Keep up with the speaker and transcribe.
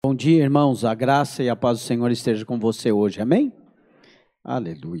Bom dia, irmãos. A graça e a paz do Senhor esteja com você hoje. Amém?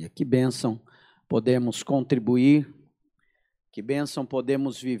 Aleluia. Que bênção podemos contribuir, que bênção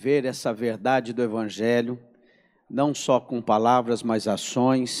podemos viver essa verdade do Evangelho, não só com palavras, mas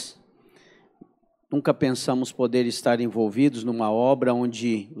ações. Nunca pensamos poder estar envolvidos numa obra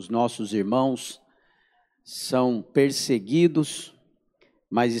onde os nossos irmãos são perseguidos,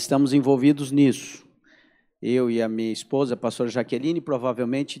 mas estamos envolvidos nisso. Eu e a minha esposa, a pastora Jaqueline,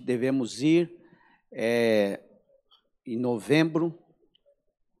 provavelmente devemos ir em novembro,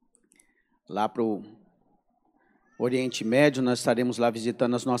 lá para o Oriente Médio. Nós estaremos lá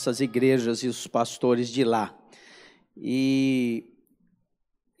visitando as nossas igrejas e os pastores de lá. E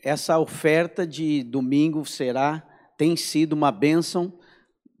essa oferta de domingo tem sido uma bênção,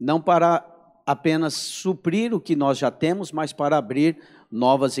 não para apenas suprir o que nós já temos, mas para abrir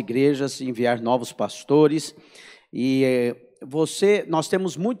novas igrejas, enviar novos pastores. E nós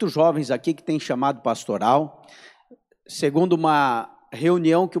temos muitos jovens aqui que têm chamado pastoral. Segundo uma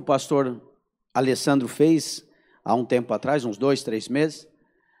reunião que o pastor Alessandro fez há um tempo atrás, uns 2, 3 meses,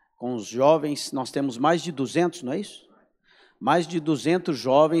 com os jovens, nós temos mais de 200, não é isso? Mais de 200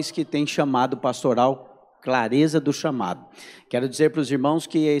 jovens que têm chamado pastoral, clareza do chamado. Quero dizer para os irmãos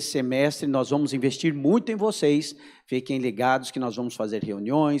que esse semestre nós vamos investir muito em vocês. Fiquem ligados que nós vamos fazer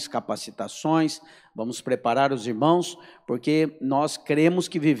reuniões, capacitações, vamos preparar os irmãos, porque nós cremos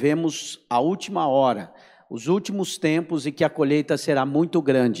que vivemos a última hora, os últimos tempos, e que a colheita será muito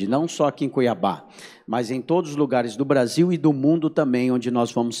grande, não só aqui em Cuiabá, mas em todos os lugares do Brasil e do mundo também, onde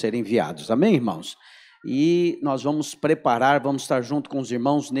nós vamos ser enviados. Amém, irmãos? E nós vamos preparar, vamos estar junto com os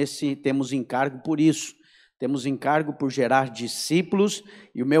irmãos temos encargo por isso. Temos encargo por gerar discípulos,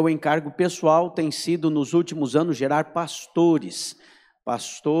 e o meu encargo pessoal tem sido, nos últimos anos, gerar pastores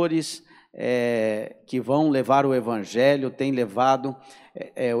que vão levar o Evangelho, têm levado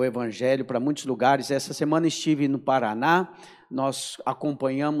o Evangelho para muitos lugares. Essa semana estive no Paraná, nós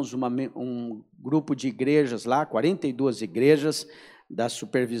acompanhamos um grupo de igrejas lá, 42 igrejas, da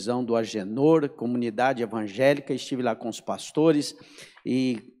supervisão do Agenor, comunidade evangélica. Estive lá com os pastores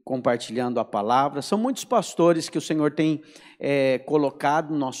e compartilhando a palavra. São muitos pastores que o Senhor tem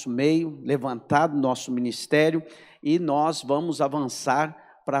colocado no nosso meio, levantado no nosso ministério, e nós vamos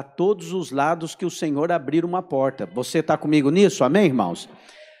avançar para todos os lados que o Senhor abrir uma porta. Você está comigo nisso? Amém, irmãos?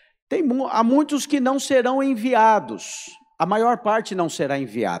 Há muitos que não serão enviados, a maior parte não será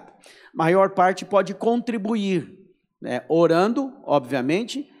enviada, a maior parte pode contribuir, orando,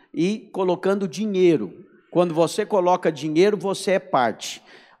 obviamente, e colocando dinheiro. Quando você coloca dinheiro, você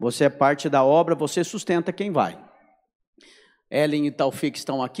é parte da obra, você sustenta quem vai. Ellen e Taufik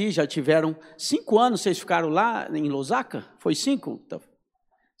estão aqui, já tiveram 5 anos, vocês ficaram lá em Lusaka? Foi 5?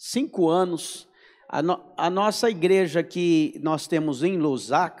 5 anos. A nossa igreja que nós temos em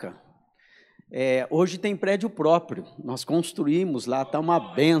Lusaka, hoje tem prédio próprio, nós construímos lá, está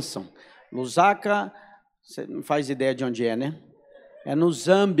uma bênção. Lusaka, você não faz ideia de onde é, né? É no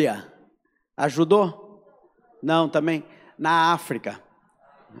Zâmbia. Ajudou? Não, também na África.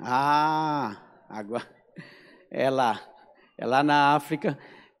 Agora é lá na África.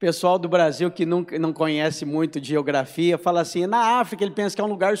 Pessoal do Brasil que não conhece muito de geografia, fala assim, na África, ele pensa que é um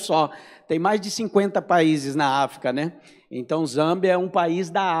lugar só. Tem mais de 50 países na África, né? Então, Zâmbia é um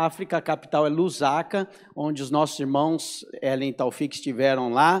país da África, a capital é Lusaka, onde os nossos irmãos, Ellen e Taufik, estiveram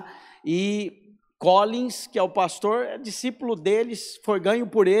lá, e Collins, que é o pastor, é discípulo deles, foi ganho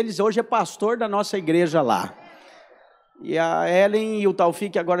por eles, hoje é pastor da nossa igreja lá. E a Ellen e o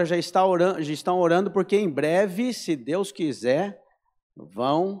Taufik agora já estão orando, porque em breve, se Deus quiser,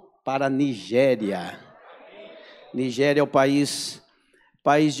 vão para a Nigéria. Nigéria é o país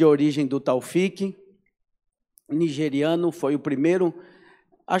de origem do Taufik. Nigeriano, foi o primeiro,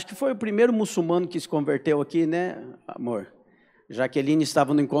 acho que foi o primeiro muçulmano que se converteu aqui, né, amor? Jaqueline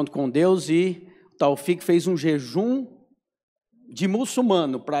estava no encontro com Deus e o Taufik fez um jejum de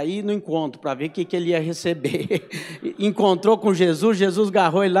muçulmano para ir no encontro, para ver o que ele ia receber. Encontrou com Jesus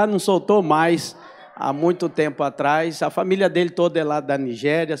agarrou ele lá, não soltou mais, há muito tempo atrás. A família dele toda é lá da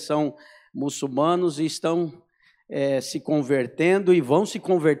Nigéria, são muçulmanos e estão se convertendo, e vão se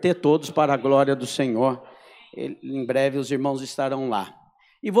converter todos para a glória do Senhor. Em breve os irmãos estarão lá.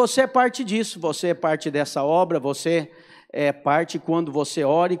 E você é parte disso, você é parte dessa obra, você é parte quando você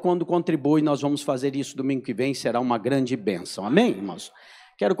ora e quando contribui. Nós vamos fazer isso domingo que vem, será uma grande bênção. Amém, irmãos?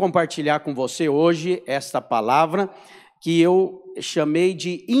 Quero compartilhar com você hoje esta palavra que eu chamei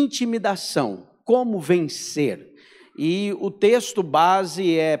de intimidação, como vencer. E o texto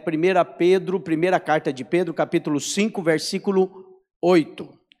base é 1 Pedro, primeira carta de Pedro, capítulo 5, versículo 8.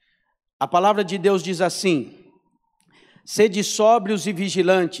 A palavra de Deus diz assim: Sede sóbrios e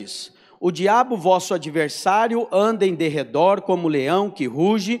vigilantes. O diabo, vosso adversário, anda em derredor como leão que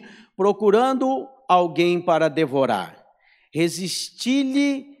ruge, procurando alguém para devorar.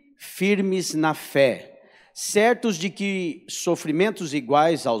 Resisti-lhe firmes na fé, certos de que sofrimentos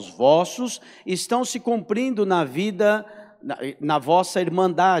iguais aos vossos estão se cumprindo na vida, na vossa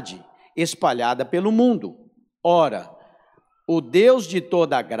irmandade, espalhada pelo mundo. Ora, o Deus de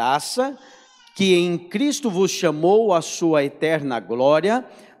toda a graça, que em Cristo vos chamou à sua eterna glória,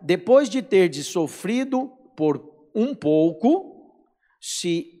 depois de terdes sofrido por um pouco,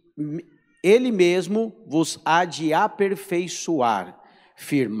 se Ele mesmo vos há de aperfeiçoar,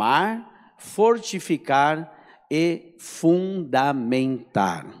 firmar, fortificar e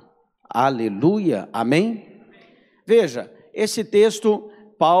fundamentar. Aleluia, amém? Veja, esse texto,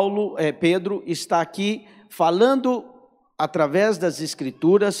 Pedro está aqui falando através das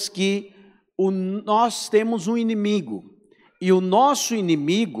Escrituras que nós temos um inimigo, e o nosso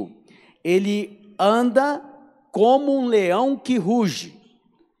inimigo, ele anda como um leão que ruge.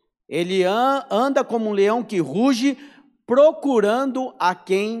 Ele anda como um leão que ruge, procurando a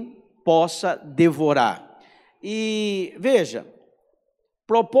quem possa devorar. E veja,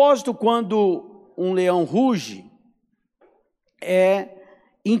 propósito quando um leão ruge é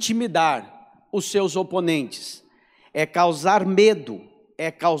intimidar os seus oponentes, é causar medo, é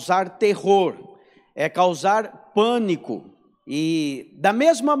causar terror, é causar pânico. E da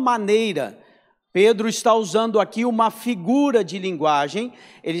mesma maneira, Pedro está usando aqui uma figura de linguagem,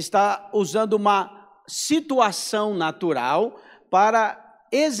 ele está usando uma situação natural para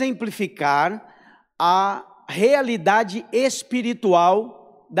exemplificar a realidade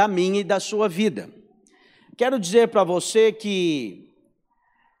espiritual da minha e da sua vida. Quero dizer para você que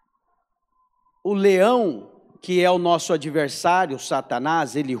o leão, que é o nosso adversário,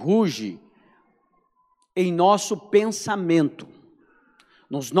 Satanás, ele ruge em nosso pensamento,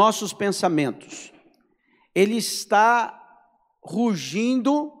 nos nossos pensamentos. Ele está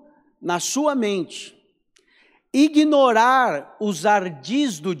rugindo na sua mente. Ignorar os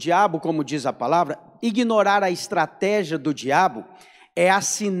ardis do diabo, como diz a palavra, ignorar a estratégia do diabo, é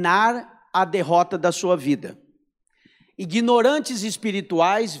assinar a derrota da sua vida. Ignorantes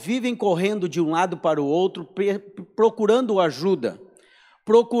espirituais vivem correndo de um lado para o outro, procurando ajuda,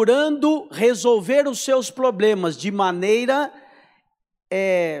 procurando resolver os seus problemas de maneira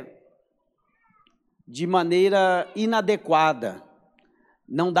inadequada.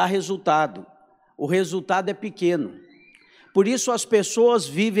 Não dá resultado. O resultado é pequeno. Por isso as pessoas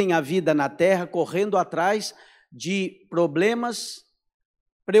vivem a vida na terra correndo atrás de problemas,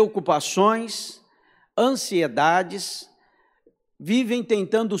 preocupações, ansiedades, vivem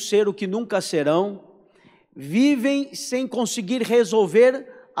tentando ser o que nunca serão, vivem sem conseguir resolver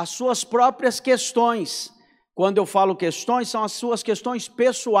as suas próprias questões. Quando eu falo questões, são as suas questões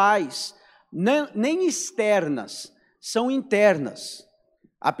pessoais, nem externas, são internas.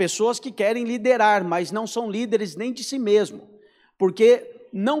 Há pessoas que querem liderar, mas não são líderes nem de si mesmo, porque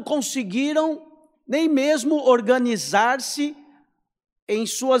não conseguiram nem mesmo organizar-se em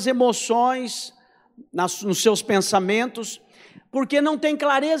suas emoções, nos seus pensamentos, porque não tem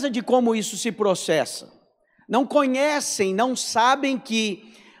clareza de como isso se processa. Não conhecem, não sabem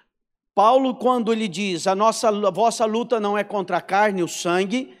que Paulo, quando ele diz, a vossa luta não é contra a carne e o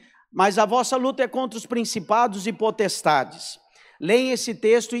sangue, mas a vossa luta é contra os principados e potestades. Leem esse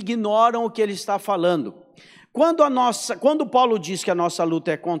texto e ignoram o que ele está falando. Quando Paulo diz que a nossa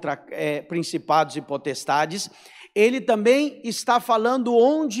luta é contra principados e potestades, ele também está falando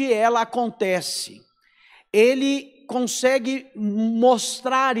onde ela acontece. Ele consegue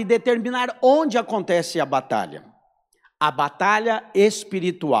mostrar e determinar onde acontece a batalha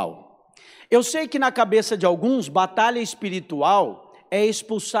espiritual. Eu sei que na cabeça de alguns, batalha espiritual é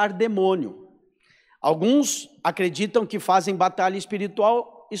expulsar demônio. Alguns acreditam que fazem batalha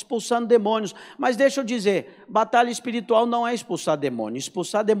espiritual expulsando demônios, mas deixa eu dizer, batalha espiritual não é expulsar demônio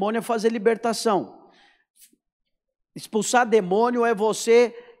é fazer libertação. Expulsar demônio é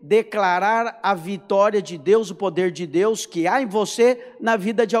você declarar a vitória de Deus, o poder de Deus que há em você na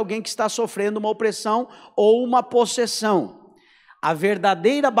vida de alguém que está sofrendo uma opressão ou uma possessão. A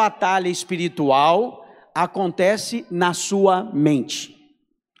verdadeira batalha espiritual acontece na sua mente,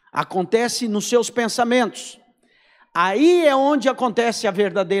 acontece nos seus pensamentos. Aí é onde acontece a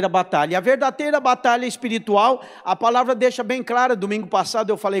verdadeira batalha. A verdadeira batalha espiritual, a palavra deixa bem clara, domingo passado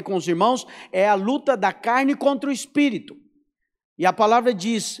eu falei com os irmãos, é a luta da carne contra o espírito. E a palavra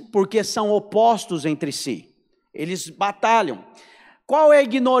diz, porque são opostos entre si, eles batalham. Qual é a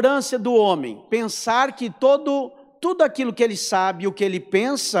ignorância do homem? Pensar que tudo aquilo que ele sabe, o que ele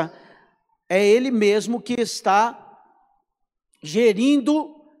pensa, é ele mesmo que está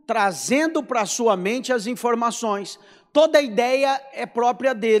gerindo, trazendo para a sua mente as informações. Toda ideia é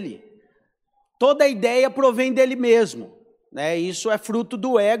própria dele. Toda ideia provém dele mesmo, né? Isso é fruto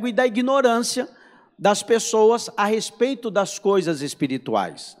do ego e da ignorância das pessoas a respeito das coisas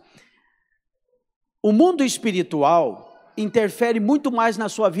espirituais. O mundo espiritual interfere muito mais na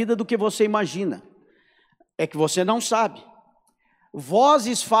sua vida do que você imagina. É que você não sabe.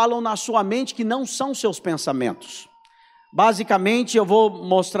 Vozes falam na sua mente que não são seus pensamentos. Basicamente, eu vou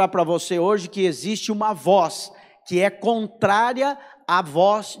mostrar para você hoje que existe uma voz que é contrária à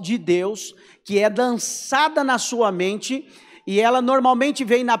voz de Deus, que é lançada na sua mente, e ela normalmente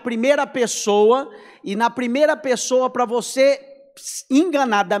vem na primeira pessoa, e na primeira pessoa para você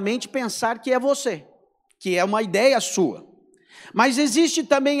enganadamente pensar que é você, que é uma ideia sua. Mas existe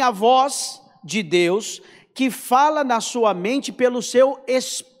também a voz de Deus que fala na sua mente pelo seu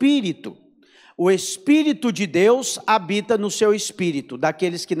espírito. O Espírito de Deus habita no seu espírito,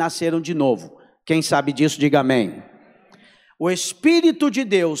 daqueles que nasceram de novo. Quem sabe disso, diga amém. O Espírito de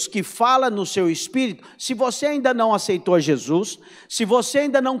Deus que fala no seu espírito, se você ainda não aceitou Jesus, se você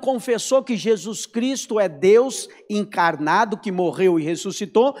ainda não confessou que Jesus Cristo é Deus encarnado, que morreu e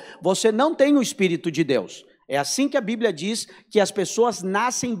ressuscitou, você não tem o Espírito de Deus. É assim que a Bíblia diz que as pessoas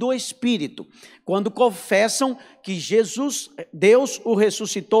nascem do Espírito, quando confessam que Jesus, Deus o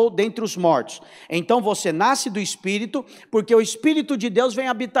ressuscitou dentre os mortos. Então você nasce do Espírito, porque o Espírito de Deus vem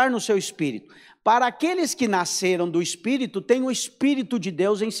habitar no seu espírito. Para aqueles que nasceram do Espírito, tem o Espírito de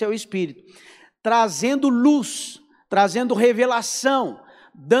Deus em seu espírito, trazendo luz, trazendo revelação,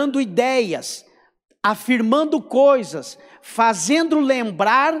 dando ideias, afirmando coisas, fazendo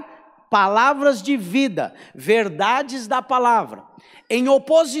lembrar palavras de vida, verdades da palavra. Em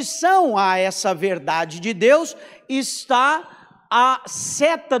oposição a essa verdade de Deus está a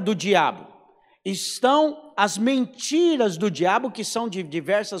seta do diabo. Estão as mentiras do diabo, que são de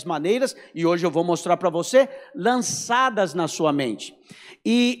diversas maneiras, e hoje eu vou mostrar para você, lançadas na sua mente.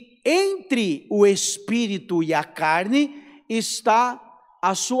 E entre o espírito e a carne está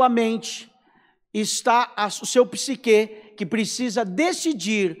a sua mente, está o seu psique, que precisa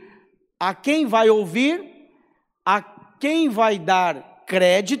decidir a quem vai ouvir, a quem vai dar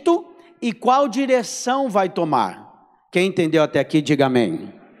crédito e qual direção vai tomar. Quem entendeu até aqui, diga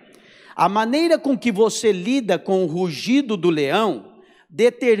amém. A maneira com que você lida com o rugido do leão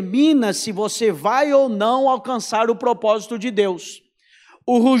determina se você vai ou não alcançar o propósito de Deus.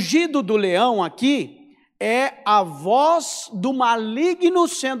 O rugido do leão aqui é a voz do maligno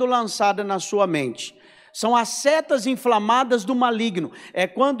sendo lançada na sua mente. São as setas inflamadas do maligno. É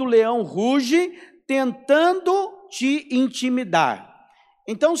quando o leão ruge tentando te intimidar.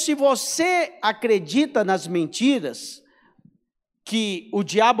 Então, se você acredita nas mentiras que o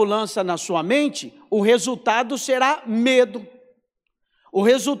diabo lança na sua mente, o resultado será medo. O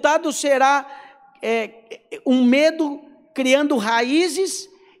resultado será um medo criando raízes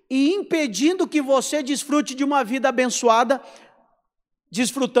e impedindo que você desfrute de uma vida abençoada,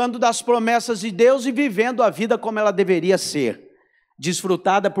 desfrutando das promessas de Deus e vivendo a vida como ela deveria ser,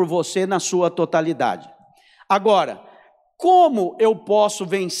 desfrutada por você na sua totalidade. Agora, como eu posso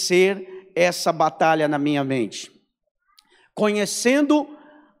vencer essa batalha na minha mente? Conhecendo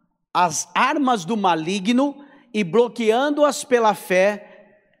as armas do maligno e bloqueando-as pela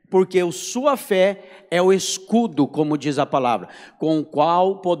fé, porque a sua fé é o escudo, como diz a palavra, com o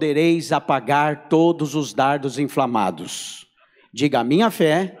qual podereis apagar todos os dardos inflamados. Diga, a minha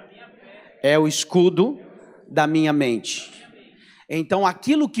fé é o escudo da minha mente. Então,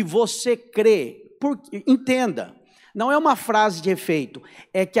 aquilo que você crê, entenda, não é uma frase de efeito,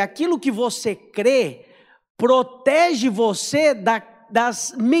 é que aquilo que você crê protege você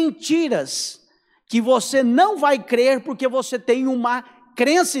das mentiras que você não vai crer porque você tem uma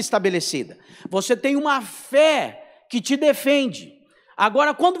crença estabelecida. Você tem uma fé que te defende.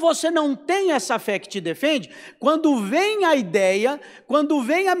 Agora, quando você não tem essa fé que te defende, quando vem a ideia, quando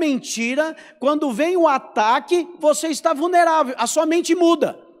vem a mentira, quando vem o ataque, você está vulnerável, a sua mente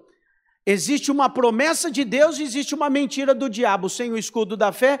muda. Existe uma promessa de Deus e existe uma mentira do diabo. Sem o escudo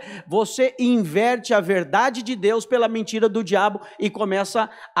da fé, você inverte a verdade de Deus pela mentira do diabo e começa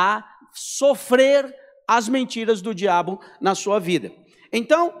a sofrer as mentiras do diabo na sua vida.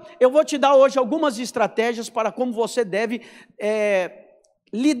 Então, eu vou te dar hoje algumas estratégias para como você deve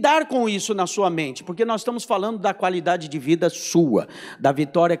lidar com isso na sua mente, porque nós estamos falando da qualidade de vida sua, da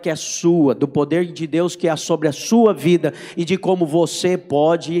vitória que é sua, do poder de Deus que é sobre a sua vida e de como você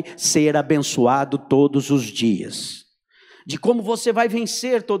pode ser abençoado todos os dias, de como você vai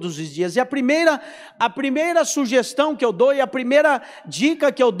vencer todos os dias. E a primeira sugestão que eu dou e a primeira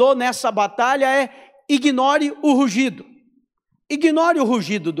dica que eu dou nessa batalha é: ignore o rugido. Ignore o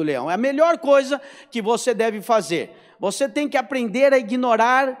rugido do leão, é a melhor coisa que você deve fazer. Você tem que aprender a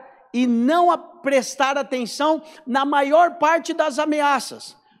ignorar e não a prestar atenção na maior parte das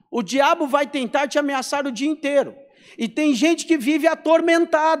ameaças. O diabo vai tentar te ameaçar o dia inteiro. E tem gente que vive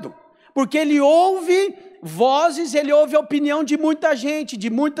atormentado, porque ele ouve vozes, ele ouve a opinião de muita gente,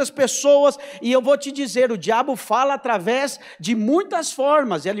 de muitas pessoas, e eu vou te dizer, o diabo fala através de muitas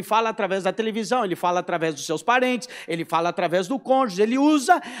formas. Ele fala através da televisão, ele fala através dos seus parentes, ele fala através do cônjuge, ele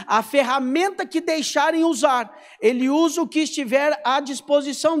usa a ferramenta que deixarem usar, ele usa o que estiver à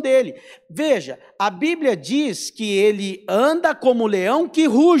disposição dele. Veja, a Bíblia diz que ele anda como leão que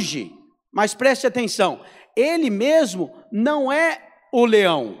ruge, mas preste atenção, ele mesmo não é o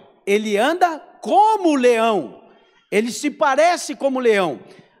leão, ele anda como leão, ele se parece como leão.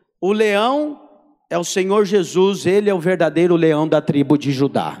 O leão é o Senhor Jesus, ele é o verdadeiro leão da tribo de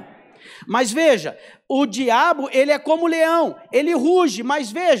Judá. Mas veja, o diabo, ele é como leão, ele ruge,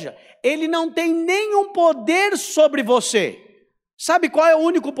 mas veja, ele não tem nenhum poder sobre você. Sabe qual é o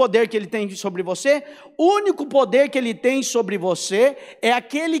único poder que ele tem sobre você? O único poder que ele tem sobre você é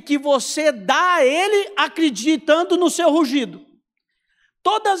aquele que você dá a ele acreditando no seu rugido.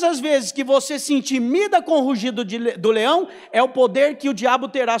 Todas as vezes que você se intimida com o rugido do leão, é o poder que o diabo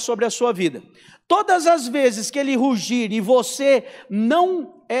terá sobre a sua vida. Todas as vezes que ele rugir e você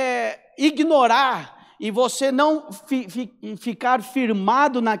não ignorar, e você não ficar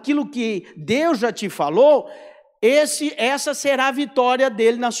firmado naquilo que Deus já te falou, essa será a vitória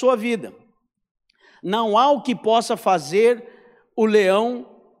dele na sua vida. Não há o que possa fazer o leão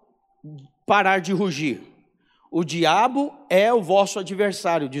parar de rugir. O diabo é o vosso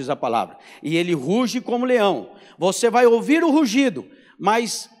adversário, diz a palavra, e ele ruge como leão. Você vai ouvir o rugido,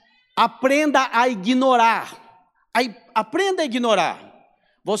 mas aprenda a ignorar. Aprenda a ignorar.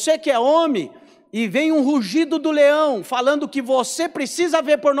 Você que é homem e vem um rugido do leão falando que você precisa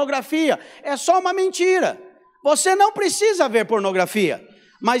ver pornografia, é só uma mentira. Você não precisa ver pornografia,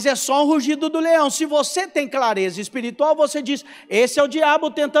 mas é só um rugido do leão. Se você tem clareza espiritual, você diz, esse é o diabo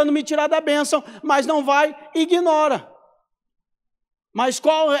tentando me tirar da bênção, mas não vai, ignora. Mas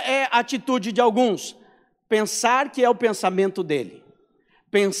qual é a atitude de alguns? Pensar que é o pensamento dele.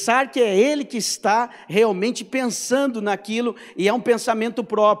 Pensar que é ele que está realmente pensando naquilo e é um pensamento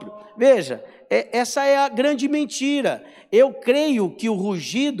próprio. Veja, essa é a grande mentira. Eu creio que o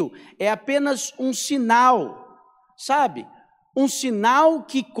rugido é apenas um sinal, sabe? Um sinal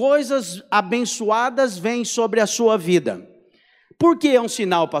que coisas abençoadas vêm sobre a sua vida. Por que é um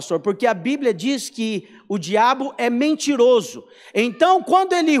sinal, pastor? Porque a Bíblia diz que o diabo é mentiroso. Então,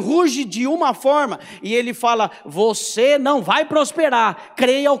 quando ele ruge de uma forma e ele fala, você não vai prosperar,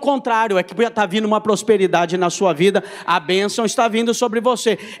 creia ao contrário, é que está vindo uma prosperidade na sua vida, a bênção está vindo sobre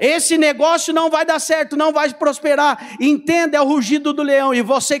você. Esse negócio não vai dar certo, não vai prosperar. Entenda, é o rugido do leão, e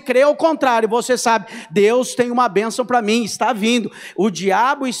você crê ao contrário, você sabe, Deus tem uma bênção para mim, está vindo. O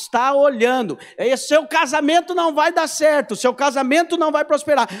diabo está olhando, seu casamento não vai dar certo, seu casamento não vai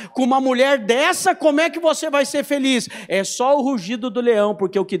prosperar. Com uma mulher dessa, como é que você vai ser feliz? É só o rugido do leão,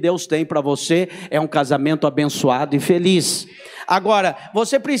 porque o que Deus tem para você é um casamento abençoado e feliz. Agora,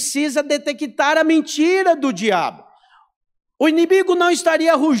 você precisa detectar a mentira do diabo. O inimigo não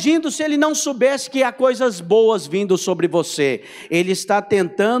estaria rugindo se ele não soubesse que há coisas boas vindo sobre você. Ele está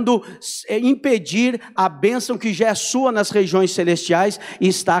tentando impedir a bênção que já é sua nas regiões celestiais e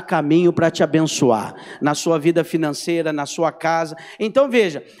está a caminho para te abençoar, na sua vida financeira, na sua casa. Então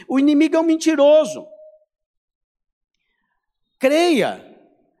veja, o inimigo é um mentiroso. Creia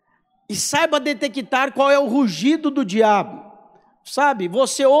e saiba detectar qual é o rugido do diabo. Sabe,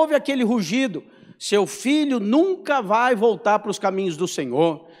 você ouve aquele rugido, seu filho nunca vai voltar para os caminhos do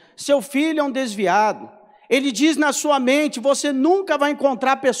Senhor, seu filho é um desviado, ele diz na sua mente, você nunca vai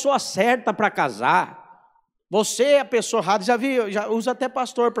encontrar a pessoa certa para casar, você é a pessoa errada, já usa até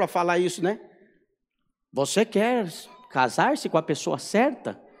pastor para falar isso, né? Você quer casar-se com a pessoa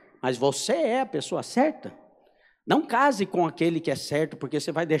certa, mas você é a pessoa certa? Não case com aquele que é certo, porque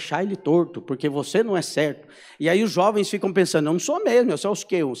você vai deixar ele torto, porque você não é certo. E aí os jovens ficam pensando, eu não sou mesmo, eu sou os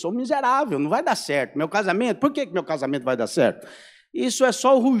quê? Eu sou miserável, não vai dar certo. Meu casamento, por que meu casamento vai dar certo? Isso é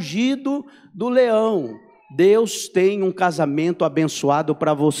só o rugido do leão. Deus tem um casamento abençoado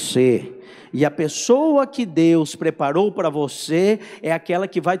para você. E a pessoa que Deus preparou para você é aquela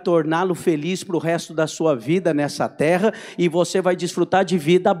que vai torná-lo feliz para o resto da sua vida nessa terra, e você vai desfrutar de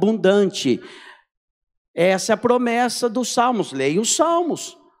vida abundante. Essa é a promessa dos Salmos, leia os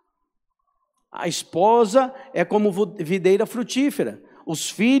Salmos. A esposa é como videira frutífera, os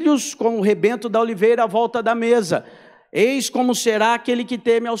filhos como o rebento da oliveira à volta da mesa. Eis como será aquele que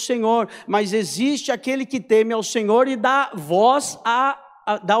teme ao Senhor, mas existe aquele que teme ao Senhor e dá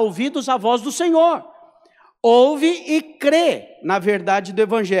ouvidos à voz do Senhor. Ouve e crê na verdade do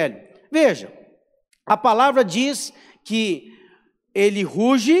Evangelho. Veja, a palavra diz que ele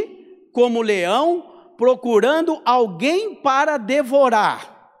ruge como leão, procurando alguém para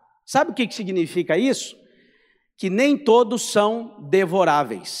devorar. Sabe o que significa isso? Que nem todos são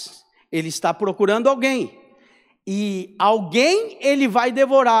devoráveis. Ele está procurando alguém. E alguém ele vai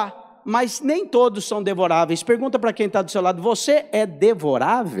devorar, mas nem todos são devoráveis. Pergunta para quem está do seu lado: você é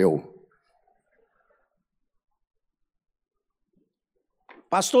devorável?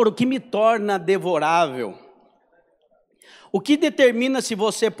 Pastor, o que me torna devorável? O que determina se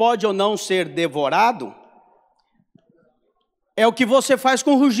você pode ou não ser devorado? É o que você faz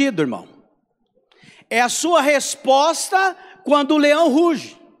com o rugido, irmão. É a sua resposta quando o leão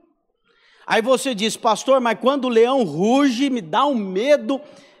ruge. Aí você diz: pastor, mas quando o leão ruge me dá um medo.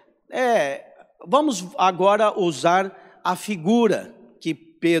 Vamos agora usar a figura que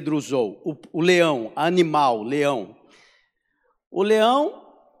Pedro usou, o leão, animal, leão. O leão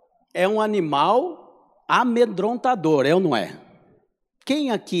é um animal amedrontador, é ou não é?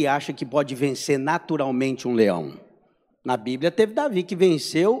 Quem aqui acha que pode vencer naturalmente um leão? Na Bíblia teve Davi que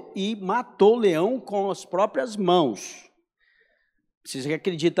venceu e matou o leão com as próprias mãos. Vocês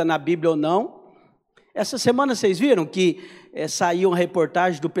acreditam na Bíblia ou não? Essa semana vocês viram que saiu uma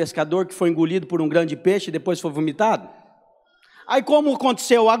reportagem do pescador que foi engolido por um grande peixe e depois foi vomitado? Aí como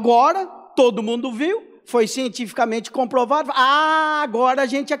aconteceu agora, todo mundo viu, foi cientificamente comprovado. Agora a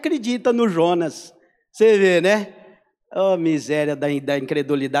gente acredita no Jonas. Você vê, né? A miséria da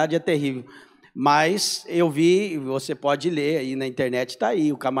incredulidade é terrível. Mas eu vi, você pode ler aí na internet, está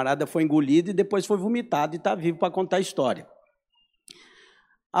aí. O camarada foi engolido e depois foi vomitado e está vivo para contar a história.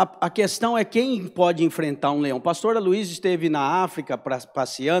 A questão é quem pode enfrentar um leão. O pastor Luiz esteve na África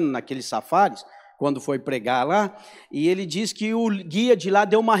passeando naqueles safaris, quando foi pregar lá, e ele diz que o guia de lá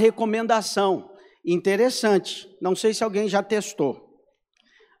deu uma recomendação interessante. Não sei se alguém já testou.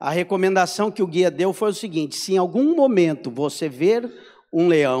 A recomendação que o guia deu foi o seguinte: se em algum momento você ver um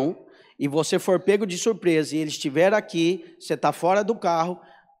leão e você for pego de surpresa e ele estiver aqui, você está fora do carro,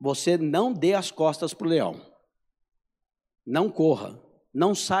 você não dê as costas para o leão. Não corra,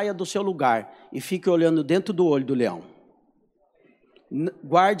 não saia do seu lugar e fique olhando dentro do olho do leão.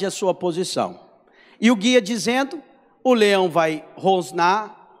 Guarde a sua posição. E o guia dizendo, o leão vai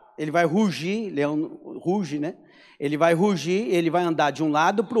rosnar, ele vai rugir, leão ruge, né? Ele vai rugir, ele vai andar de um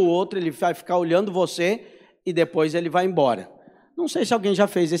lado para o outro, ele vai ficar olhando você e depois ele vai embora. Não sei se alguém já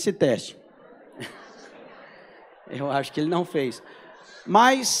fez esse teste. Eu acho que ele não fez.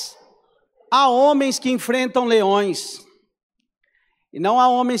 Mas há homens que enfrentam leões. E não há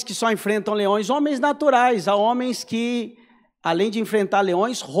homens que só enfrentam leões, homens naturais. Há homens que, além de enfrentar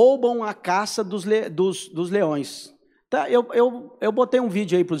leões, roubam a caça dos leões. Tá, eu botei um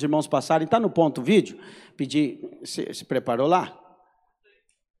vídeo aí para os irmãos passarem. Está no ponto vídeo? Pedi, se preparou lá?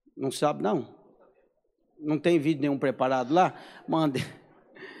 Não sabe, não? Não tem vídeo nenhum preparado lá? Mandei.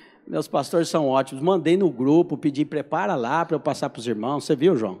 Meus pastores são ótimos. Mandei no grupo, pedi, prepara lá para eu passar para os irmãos. Você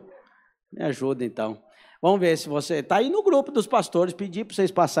viu, João? Me ajuda, então. Vamos ver se você... Está aí no grupo dos pastores, pedi para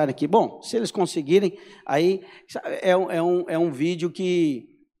vocês passarem aqui. Bom, se eles conseguirem, aí é um vídeo que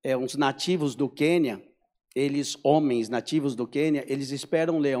uns nativos do Quênia, homens nativos do Quênia, eles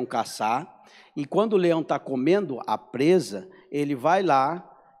esperam o leão caçar, e quando o leão está comendo a presa, ele vai lá,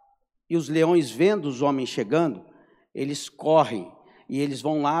 e os leões vendo os homens chegando, eles correm, e eles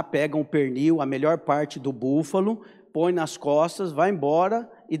vão lá, pegam o pernil, a melhor parte do búfalo, põe nas costas, vai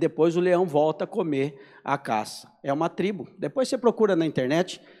embora, e depois o leão volta a comer a caça. É uma tribo, depois você procura na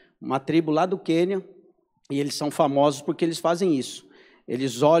internet, uma tribo lá do Quênia, e eles são famosos porque eles fazem isso.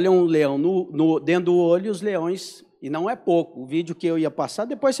 Eles olham o leão dentro do olho, e os leões, e não é pouco, o vídeo que eu ia passar,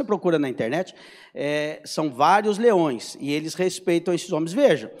 depois você procura na internet, são vários leões, e eles respeitam esses homens.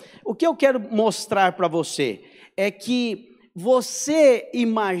 Veja, o que eu quero mostrar para você é que você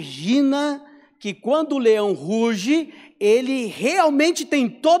imagina que quando o leão ruge, ele realmente tem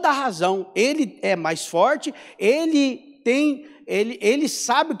toda a razão, ele é mais forte, ele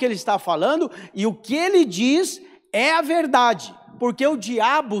sabe o que ele está falando, e o que ele diz é a verdade, porque o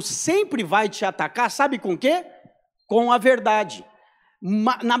diabo sempre vai te atacar, sabe com o quê? Com a verdade.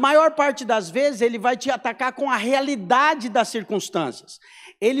 Na maior parte das vezes, ele vai te atacar com a realidade das circunstâncias.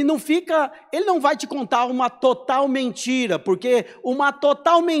 Ele não vai te contar uma total mentira, porque uma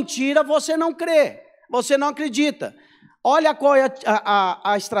total mentira você não crê, você não acredita. Olha qual é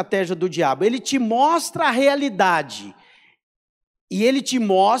a estratégia do diabo. Ele te mostra a realidade E ele te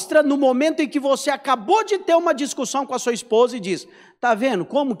mostra no momento em que você acabou de ter uma discussão com a sua esposa e diz: está vendo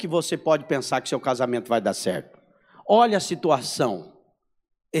como que você pode pensar que seu casamento vai dar certo? Olha a situação.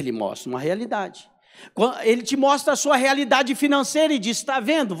 Ele mostra uma realidade. Ele te mostra a sua realidade financeira e diz: está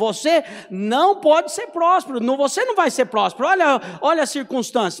vendo, você não pode ser próspero, você não vai ser próspero, olha a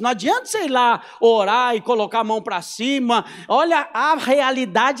circunstância, não adianta você ir lá orar e colocar a mão para cima, olha, a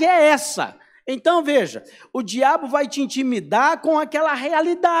realidade é essa. Então veja, o diabo vai te intimidar com aquela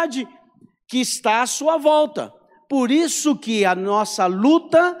realidade que está à sua volta. Por isso que a nossa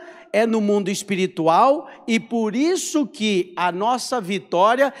luta é no mundo espiritual e por isso que a nossa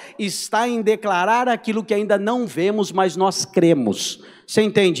vitória está em declarar aquilo que ainda não vemos, mas nós cremos. Você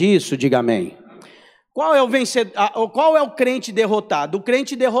entende isso? Diga amém. Qual é o vencedor? Qual é o crente derrotado? O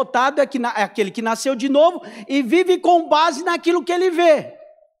crente derrotado é aquele que nasceu de novo e vive com base naquilo que ele vê.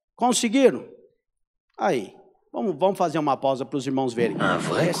 Conseguiram? Aí, vamos fazer uma pausa para os irmãos verem.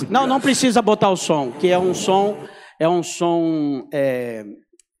 Não precisa botar o som, que é um som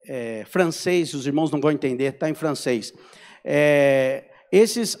francês, os irmãos não vão entender, está em francês.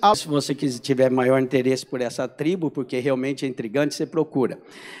 Se você tiver maior interesse por essa tribo, porque realmente é intrigante, você procura.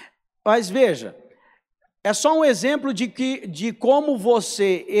 Mas veja, é só um exemplo de como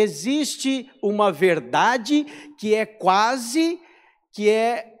existe uma verdade que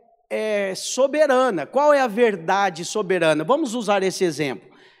é soberana. Qual é a verdade soberana? Vamos usar esse exemplo.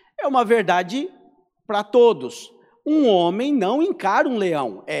 É uma verdade para todos. Um homem não encara um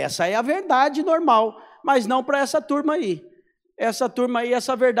leão. Essa é a verdade normal, mas não para essa turma aí. Essa turma aí,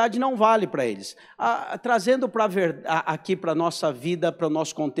 essa verdade não vale para eles. Trazendo aqui para a nossa vida, para o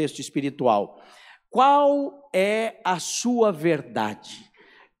nosso contexto espiritual. Qual é a sua verdade?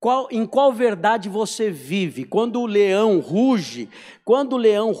 Em qual verdade você vive? Quando o leão ruge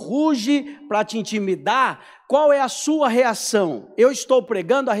para te intimidar, qual é a sua reação? Eu estou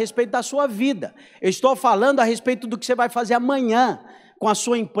pregando a respeito da sua vida. Eu estou falando a respeito do que você vai fazer amanhã, com a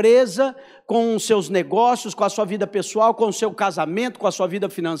sua empresa, com os seus negócios, com a sua vida pessoal, com o seu casamento, com a sua vida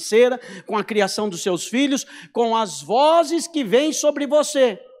financeira, com a criação dos seus filhos, com as vozes que vêm sobre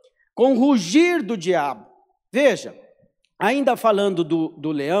você, com o rugir do diabo. Veja, ainda falando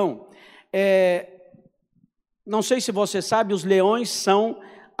do leão, não sei se você sabe, os leões são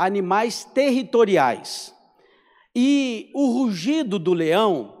animais territoriais. E o rugido do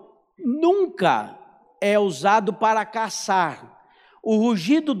leão nunca é usado para caçar. O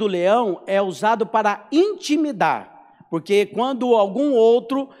rugido do leão é usado para intimidar. Porque quando algum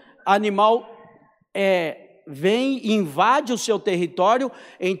outro animal vem e invade o seu território,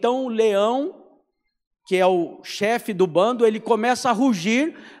 então o leão, que é o chefe do bando, ele começa a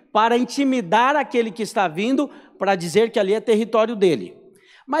rugir para intimidar aquele que está vindo, para dizer que ali é território dele.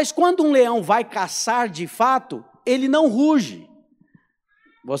 Mas quando um leão vai caçar de fato, ele não ruge.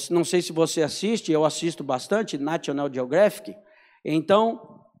 Não sei se você assiste, eu assisto bastante, National Geographic,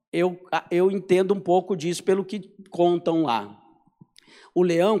 então eu entendo um pouco disso pelo que contam lá. O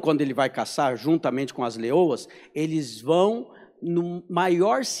leão, quando ele vai caçar, juntamente com as leoas, eles vão no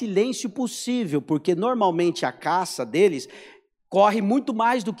maior silêncio possível, porque normalmente a caça deles corre muito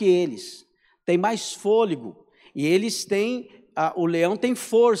mais do que eles, tem mais fôlego, e o leão tem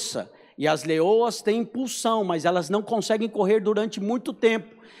força, e as leoas têm impulsão, mas elas não conseguem correr durante muito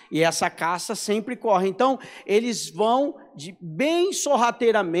tempo, e essa caça sempre corre. Então, eles vão bem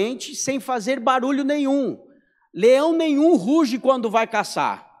sorrateiramente, sem fazer barulho nenhum. Leão nenhum ruge quando vai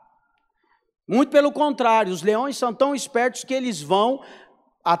caçar. Muito pelo contrário, os leões são tão espertos que eles vão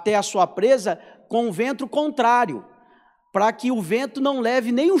até a sua presa com o vento contrário, para que o vento não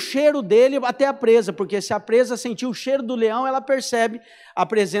leve nem o cheiro dele até a presa, porque se a presa sentir o cheiro do leão, ela percebe a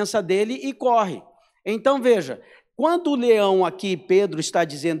presença dele e corre. Então veja, quando o leão aqui, Pedro está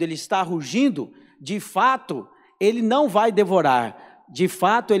dizendo, ele está rugindo, de fato, ele não vai devorar, de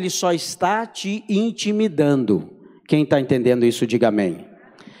fato, ele só está te intimidando. Quem está entendendo isso, diga amém.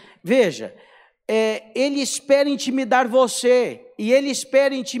 Veja, ele espera intimidar você, e ele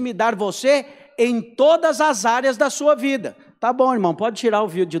espera intimidar você em todas as áreas da sua vida. Tá bom, irmão, pode tirar o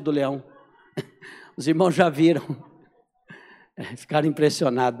vídeo do leão. Os irmãos já viram. Ficaram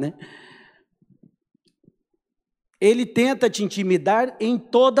impressionados, né? Ele tenta te intimidar em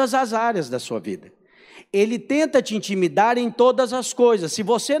todas as áreas da sua vida. Ele tenta te intimidar em todas as coisas. Se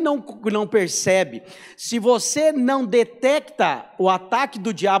você não percebe, se você não detecta o ataque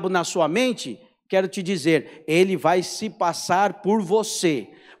do diabo na sua mente, quero te dizer, ele vai se passar por você,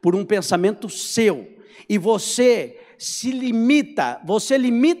 por um pensamento seu, e você limita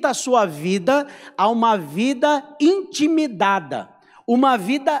a sua vida a uma vida intimidada, uma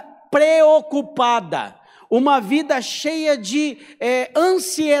vida preocupada, uma vida cheia de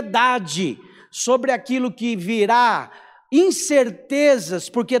ansiedade sobre aquilo que virá, incertezas,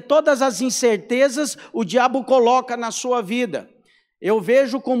 porque todas as incertezas o diabo coloca na sua vida. Eu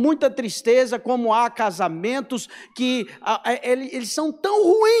vejo com muita tristeza como há casamentos que eles são tão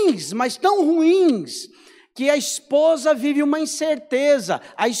ruins, mas tão ruins, que a esposa vive uma incerteza,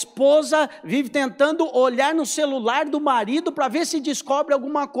 a esposa vive tentando olhar no celular do marido para ver se descobre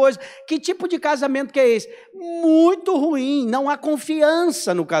alguma coisa. Que tipo de casamento que é esse? Muito ruim, não há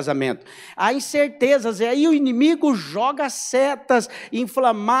confiança no casamento, há incertezas, e aí o inimigo joga setas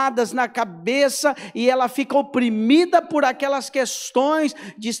inflamadas na cabeça, e ela fica oprimida por aquelas questões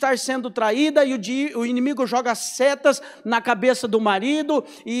de estar sendo traída, e o inimigo joga setas na cabeça do marido,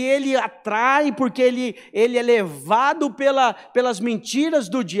 e ele atrai, porque ele é levado pelas mentiras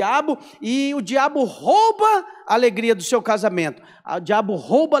do diabo, e o diabo rouba a alegria do seu casamento, o diabo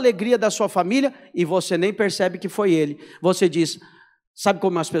rouba a alegria da sua família, e você nem percebe que foi ele. Você diz, sabe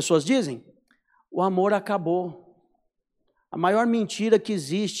como as pessoas dizem? O amor acabou. A maior mentira que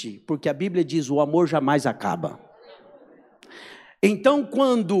existe, porque a Bíblia diz, o amor jamais acaba. Então,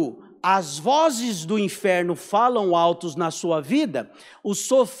 quando as vozes do inferno falam altos na sua vida, os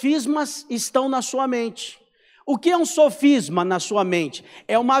sofismas estão na sua mente. O que é um sofisma na sua mente?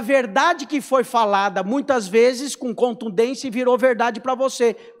 É uma verdade que foi falada muitas vezes com contundência e virou verdade para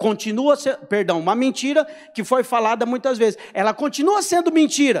você. Uma mentira que foi falada muitas vezes. Ela continua sendo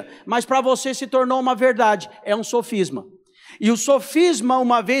mentira, mas para você se tornou uma verdade. É um sofisma. E o sofisma,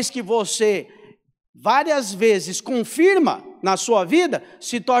 uma vez que você várias vezes confirma na sua vida,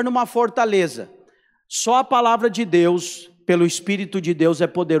 se torna uma fortaleza. Só a palavra de Deus, pelo Espírito de Deus, é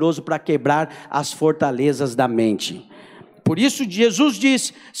poderoso para quebrar as fortalezas da mente. Por isso Jesus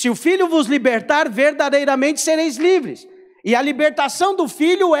disse, se o Filho vos libertar, verdadeiramente sereis livres. E a libertação do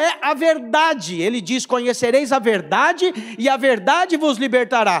Filho é a verdade. Ele diz, conhecereis a verdade e a verdade vos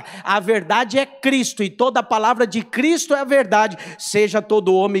libertará. A verdade é Cristo, e toda a palavra de Cristo é a verdade. Seja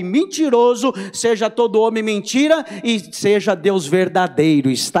todo homem mentiroso, seja todo homem mentira, e seja Deus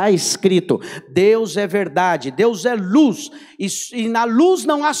verdadeiro. Está escrito, Deus é verdade, Deus é luz, e na luz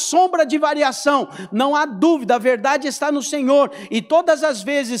não há sombra de variação, não há dúvida, a verdade está no Senhor. E todas as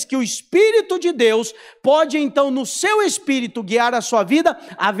vezes que o Espírito de Deus pode então no seu Espírito guiar a sua vida,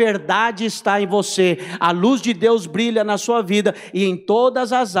 a verdade está em você, a luz de Deus brilha na sua vida, e em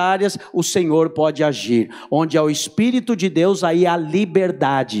todas as áreas o Senhor pode agir. Onde há o Espírito de Deus, aí há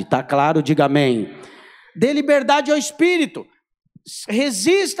liberdade, está claro? Diga amém. Dê liberdade ao Espírito,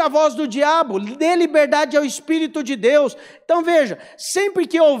 resista à voz do diabo, dê liberdade ao Espírito de Deus. Então veja, sempre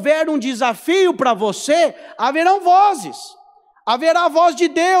que houver um desafio para você, haverão vozes. Haverá a voz de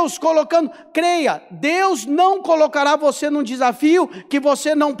Deus colocando, creia, Deus não colocará você num desafio que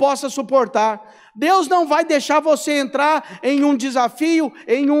você não possa suportar. Deus não vai deixar você entrar em um desafio,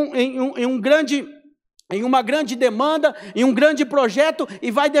 em uma grande demanda, em um grande projeto,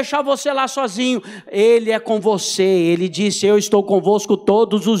 e vai deixar você lá sozinho. Ele é com você, ele disse, eu estou convosco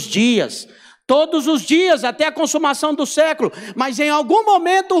todos os dias, até a consumação do século. Mas em algum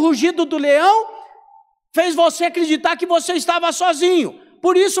momento o rugido do leão fez você acreditar que você estava sozinho,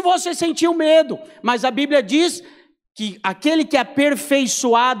 por isso você sentiu medo. Mas a Bíblia diz que aquele que é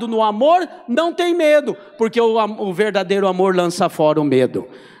aperfeiçoado no amor não tem medo, porque o verdadeiro amor lança fora o medo.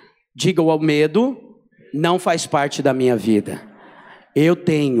 Diga, o medo não faz parte da minha vida, eu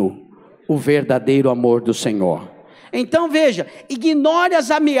tenho o verdadeiro amor do Senhor. Então veja, ignore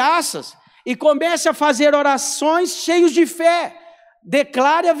as ameaças e comece a fazer orações cheios de fé.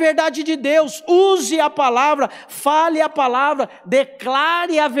 Declare a verdade de Deus, use a palavra, fale a palavra,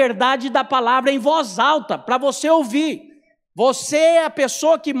 declare a verdade da palavra em voz alta, para você ouvir. Você é a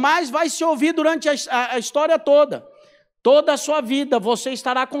pessoa que mais vai se ouvir durante a história toda. Toda a sua vida você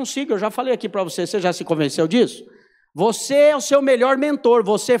estará consigo. Eu já falei aqui para você, você já se convenceu disso? Você é o seu melhor mentor,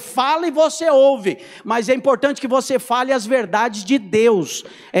 você fala e você ouve, mas é importante que você fale as verdades de Deus,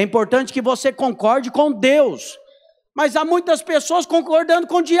 é importante que você concorde com Deus. Mas há muitas pessoas concordando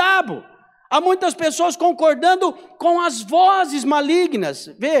com o diabo, há muitas pessoas concordando com as vozes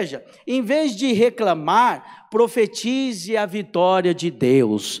malignas. Veja, em vez de reclamar, profetize a vitória de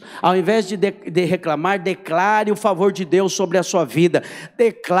Deus. Ao invés de reclamar, declare o favor de Deus sobre a sua vida.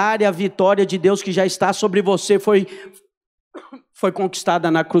 Declare a vitória de Deus que já está sobre você, foi conquistada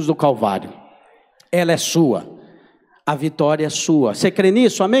na cruz do Calvário. Ela é sua, a vitória é sua. Você crê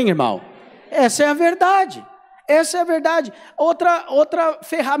nisso? Amém, irmão? Essa é a verdade. Essa é a verdade. Outra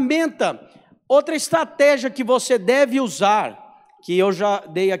ferramenta, outra estratégia que você deve usar, que eu já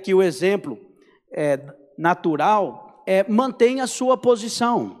dei aqui o exemplo natural, mantenha a sua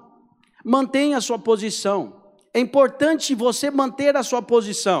posição. Mantenha a sua posição. É importante você manter a sua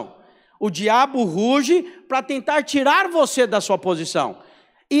posição. O diabo ruge para tentar tirar você da sua posição.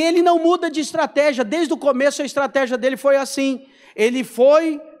 E ele não muda de estratégia. Desde o começo a estratégia dele foi assim. Ele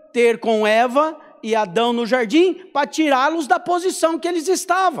foi ter com Eva e Adão no jardim para tirá-los da posição que eles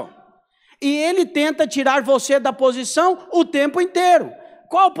estavam. E ele tenta tirar você da posição o tempo inteiro.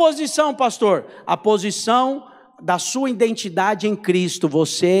 Qual posição, pastor? A posição da sua identidade em Cristo.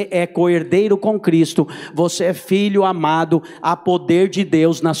 Você é co-herdeiro com Cristo. Você é filho amado. Há poder de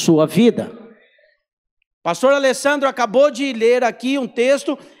Deus na sua vida. Pastor Alessandro acabou de ler aqui um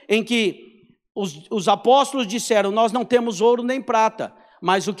texto em que os apóstolos disseram: nós não temos ouro nem prata,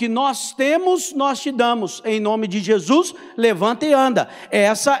 mas o que nós temos, nós te damos. Em nome de Jesus, levanta e anda.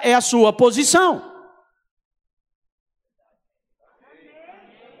 Essa é a sua posição.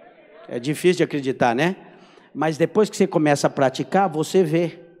 É difícil de acreditar, né? Mas depois que você começa a praticar, você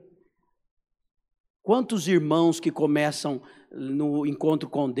vê. Quantos irmãos que começam no encontro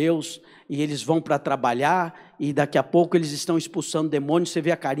com Deus e eles vão para trabalhar e daqui a pouco eles estão expulsando demônios, você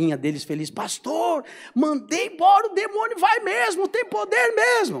vê a carinha deles feliz: pastor, mandei embora o demônio, vai mesmo, tem poder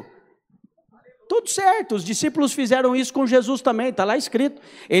mesmo. Tudo certo, os discípulos fizeram isso com Jesus também, está lá escrito.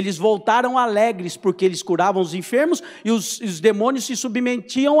 Eles voltaram alegres porque eles curavam os enfermos e os demônios se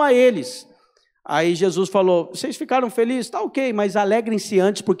submetiam a eles. Aí Jesus falou: vocês ficaram felizes? Tá ok, mas alegrem-se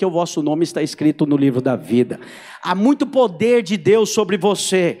antes, porque o vosso nome está escrito no livro da vida. Há muito poder de Deus sobre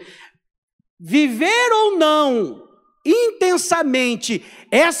você. Viver ou não intensamente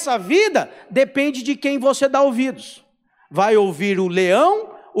essa vida depende de quem você dá ouvidos. Vai ouvir o leão,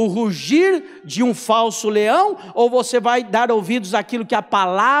 o rugir de um falso leão, ou você vai dar ouvidos àquilo que a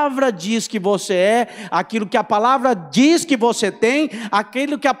palavra diz que você é, aquilo que a palavra diz que você tem,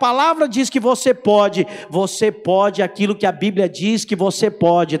 aquilo que a palavra diz que você pode aquilo que a Bíblia diz que você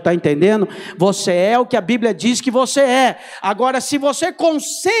pode, está entendendo? Você é o que a Bíblia diz que você é. Agora, se você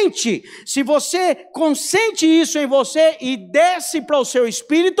consente isso em você e desce para o seu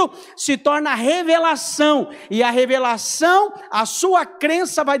espírito, se torna revelação, e a revelação, a sua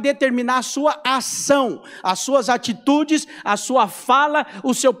crença vai determinar a sua ação, as suas atitudes, a sua fala,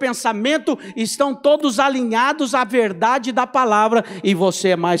 o seu pensamento, estão todos alinhados à verdade da palavra, e você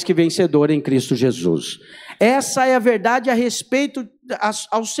é mais que vencedor em Cristo Jesus. Essa é a verdade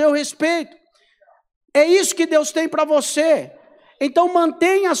ao seu respeito. É isso que Deus tem para você. Então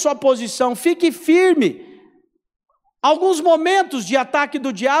mantenha a sua posição, fique firme. Alguns momentos de ataque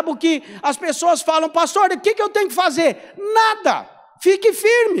do diabo que as pessoas falam: pastor, o que eu tenho que fazer? Nada. Fique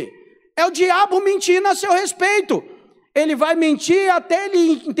firme. É o diabo mentindo a seu respeito. Ele vai mentir até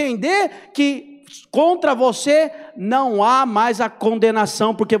ele entender que contra você não há mais a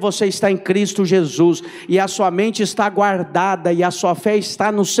condenação, porque você está em Cristo Jesus, e a sua mente está guardada, e a sua fé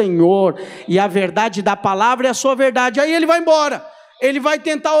está no Senhor, e a verdade da palavra é a sua verdade. Aí ele vai embora. Ele vai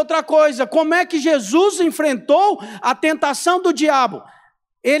tentar outra coisa. Como é que Jesus enfrentou a tentação do diabo?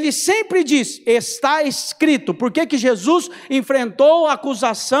 Ele sempre diz: está escrito. Por que Jesus enfrentou a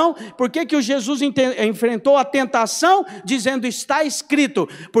acusação? Por que Jesus enfrentou a tentação dizendo está escrito?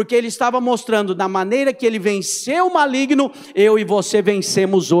 Porque ele estava mostrando, da maneira que ele venceu o maligno, eu e você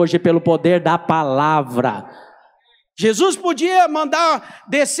vencemos hoje pelo poder da palavra. Jesus podia mandar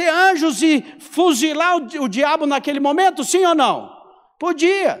descer anjos e fuzilar o diabo naquele momento, sim ou não?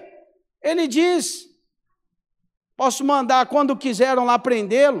 Podia. Ele diz: posso mandar quando quiseram lá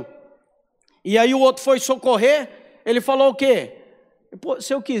prendê-lo. E aí o outro foi socorrer. Ele falou o quê?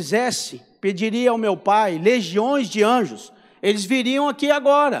 Se eu quisesse, pediria ao meu pai legiões de anjos, eles viriam aqui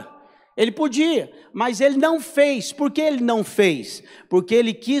agora. Ele podia, mas ele não fez. Por que ele não fez? Porque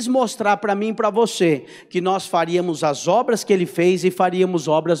ele quis mostrar para mim e para você que nós faríamos as obras que ele fez e faríamos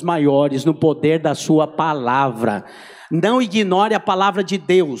obras maiores no poder da sua palavra. Não ignore a palavra de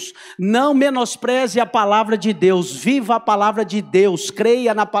Deus, não menospreze a palavra de Deus, viva a palavra de Deus,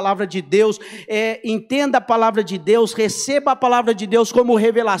 creia na palavra de Deus, entenda a palavra de Deus, receba a palavra de Deus como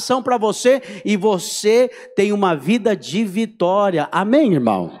revelação para você, e você tem uma vida de vitória. Amém,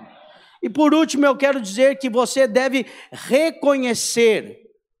 irmão? E por último eu quero dizer que você deve reconhecer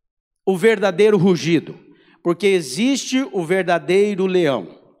o verdadeiro rugido, porque existe o verdadeiro leão.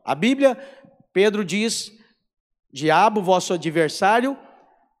 A Bíblia, Pedro diz: diabo, vosso adversário,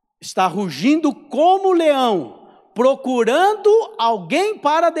 está rugindo como leão, procurando alguém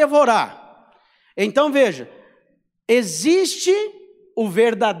para devorar. Então veja, existe o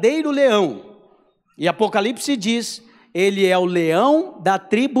verdadeiro leão, e Apocalipse diz: ele é o leão da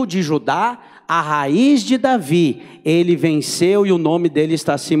tribo de Judá, a raiz de Davi, ele venceu e o nome dele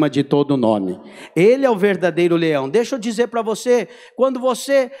está acima de todo nome. Ele é o verdadeiro leão. Deixa eu dizer para você, quando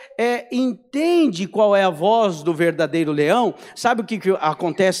você entende qual é a voz do verdadeiro leão, sabe o que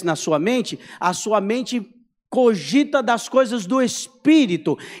acontece na sua mente? A sua mente cogita das coisas do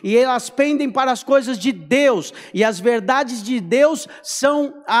Espírito, e elas pendem para as coisas de Deus, e as verdades de Deus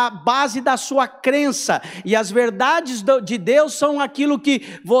são a base da sua crença, e as verdades de Deus são aquilo que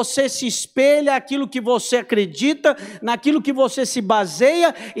você se espelha, aquilo que você acredita, naquilo que você se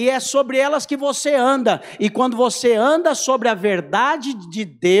baseia, e é sobre elas que você anda. E quando você anda sobre a verdade de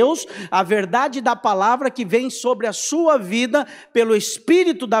Deus, a verdade da palavra que vem sobre a sua vida, pelo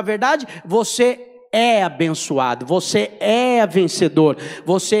Espírito da verdade, você é abençoado, você é vencedor,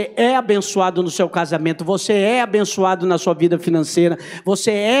 você é abençoado no seu casamento, você é abençoado na sua vida financeira, você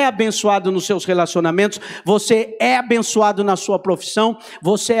é abençoado nos seus relacionamentos, você é abençoado na sua profissão,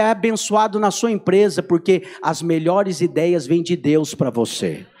 você é abençoado na sua empresa, porque as melhores ideias vêm de Deus para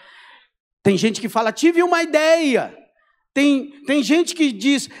você. Tem gente que fala, tive uma ideia, tem gente que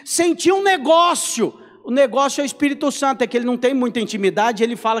diz, senti um negócio. O negócio é o Espírito Santo, é que ele não tem muita intimidade,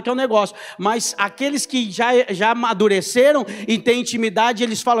 ele fala que é um negócio, mas aqueles que já amadureceram e têm intimidade,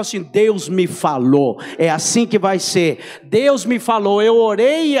 eles falam assim, Deus me falou, é assim que vai ser, Deus me falou, eu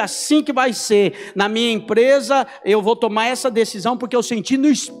orei e é assim que vai ser, na minha empresa eu vou tomar essa decisão porque eu senti no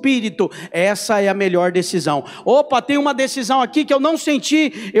Espírito, essa é a melhor decisão. Opa, tem uma decisão aqui que eu não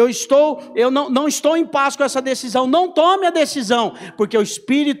senti, eu não estou em paz com essa decisão, não tome a decisão, porque o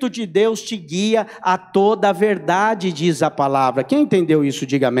Espírito de Deus te guia a toda a verdade, diz a palavra. Quem entendeu isso,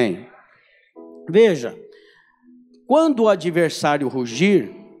 diga amém. Veja, quando o adversário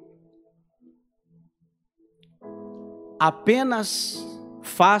rugir, apenas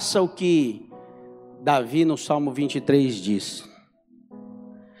faça o que Davi no Salmo 23 diz.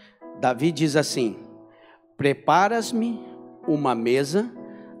 Davi diz assim, preparas-me uma mesa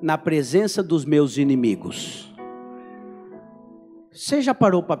na presença dos meus inimigos. Você já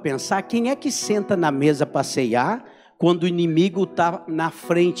parou para pensar quem é que senta na mesa para ceiar quando o inimigo está na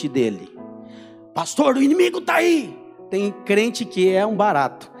frente dele? Pastor, o inimigo está aí. Tem crente que é um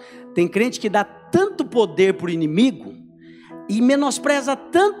barato. Tem crente que dá tanto poder para o inimigo e menospreza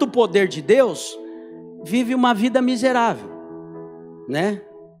tanto o poder de Deus, vive uma vida miserável, né?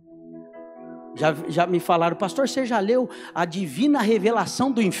 Já me falaram, pastor, você já leu a Divina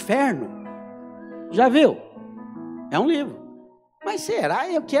Revelação do Inferno? Já viu? É um livro. Mas será?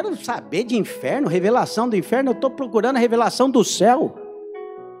 Eu quero saber de inferno, revelação do inferno, eu estou procurando a revelação do céu.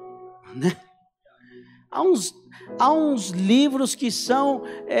 Né? Há uns livros que são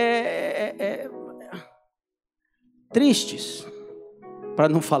tristes, para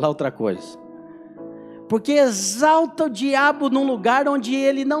não falar outra coisa. Porque exalta o diabo num lugar onde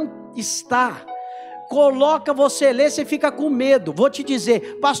ele não está. Coloca você ler, você fica com medo. Vou te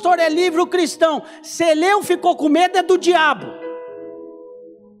dizer, pastor, é livro cristão. Você leu, ficou com medo, é do diabo.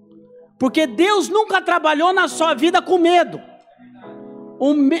 Porque Deus nunca trabalhou na sua vida com medo.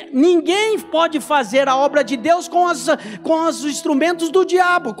 Ninguém pode fazer a obra de Deus com os instrumentos do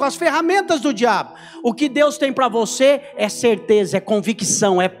diabo, com as ferramentas do diabo. O que Deus tem para você é certeza, é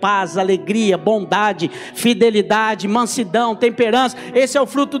convicção, é paz, alegria, bondade, fidelidade, mansidão, temperança. Esse é o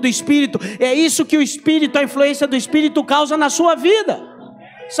fruto do Espírito. É isso que o Espírito, a influência do Espírito causa na sua vida.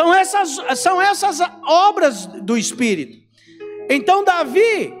 São essas obras do Espírito. Então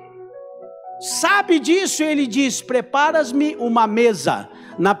Davi sabe disso, ele diz, preparas-me uma mesa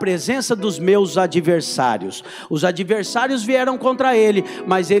na presença dos meus adversários. Os adversários vieram contra ele,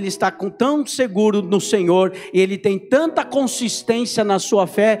 mas ele está tão seguro no Senhor, e ele tem tanta consistência na sua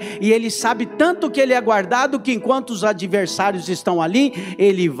fé, e ele sabe tanto que ele é guardado, que enquanto os adversários estão ali,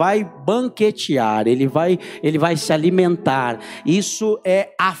 ele vai banquetear, ele vai se alimentar. Isso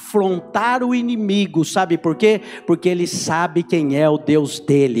é afrontar o inimigo, sabe por quê? Porque ele sabe quem é o Deus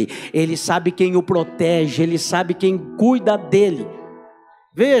dele, ele sabe quem o protege, ele sabe quem cuida dele.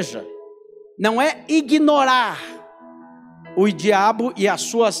 Veja, não é ignorar o diabo e as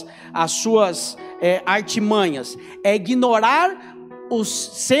suas artimanhas, é ignorar o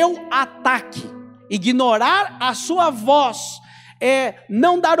seu ataque, ignorar a sua voz, é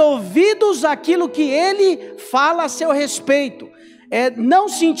não dar ouvidos àquilo que ele fala a seu respeito, é não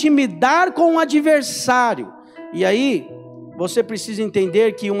se intimidar com o adversário. E aí, você precisa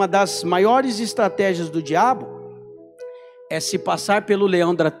entender que uma das maiores estratégias do diabo é se passar pelo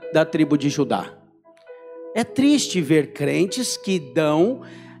leão da tribo de Judá. É triste ver crentes que dão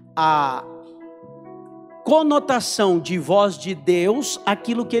a conotação de voz de Deus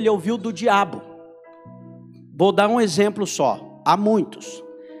àquilo que ele ouviu do diabo. Vou dar um exemplo só, há muitos.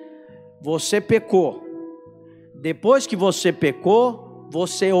 você pecou. Depois que você pecou,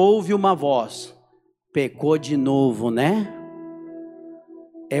 você ouve uma voz. Pecou de novo, né?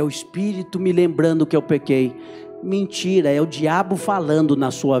 É o Espírito me lembrando que eu pequei. Mentira, é o diabo falando na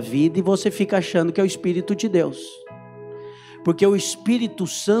sua vida e você fica achando que é o Espírito de Deus. Porque o Espírito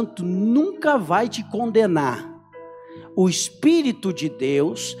Santo nunca vai te condenar. O Espírito de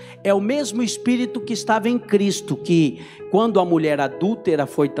Deus é o mesmo Espírito que estava em Cristo, que quando a mulher adúltera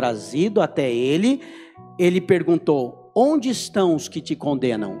foi trazido até ele perguntou: onde estão os que te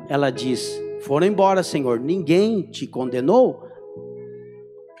condenam? Ela diz: foram embora, Senhor. Ninguém te condenou?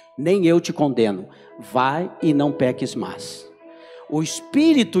 Nem eu te condeno. Vai e não peques mais. O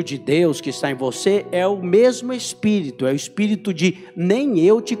Espírito de Deus que está em você é o mesmo Espírito, é o Espírito de nem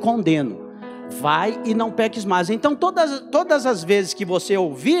eu te condeno. Vai e não peques mais. Então todas as vezes que você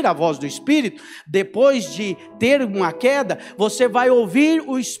ouvir a voz do Espírito, depois de ter uma queda, você vai ouvir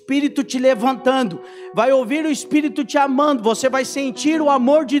o Espírito te levantando, vai ouvir o Espírito te amando, você vai sentir o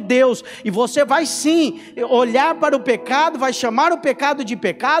amor de Deus, e você vai sim olhar para o pecado, vai chamar o pecado de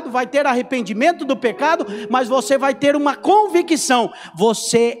pecado, vai ter arrependimento do pecado, mas você vai ter uma convicção: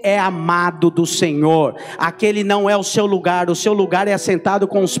 você é amado do Senhor. Aquele não é o seu lugar é assentado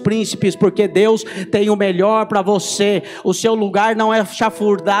com os príncipes, porque Deus tem o melhor para você. O seu lugar não é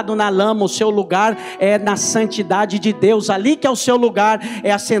chafurdado na lama, o seu lugar é na santidade de Deus. Ali que é o seu lugar,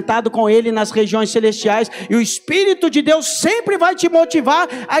 é assentado com Ele nas regiões celestiais, e o Espírito de Deus sempre vai te motivar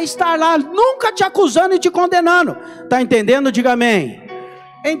a estar lá, nunca te acusando e te condenando. Está entendendo? Diga amém.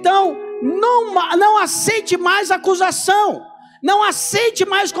 Então não aceite mais acusação, não aceite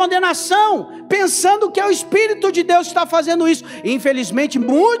mais condenação, pensando que é o Espírito de Deus que está fazendo isso. Infelizmente,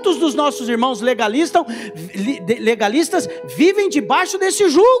 muitos dos nossos irmãos legalistas vivem debaixo desse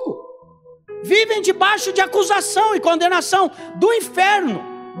jugo, vivem debaixo de acusação e condenação do inferno,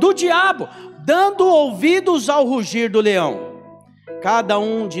 do diabo, dando ouvidos ao rugir do leão. Cada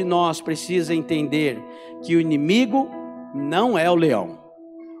um de nós precisa entender que o inimigo não é o leão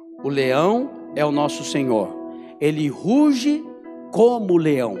é o nosso Senhor. Ele ruge como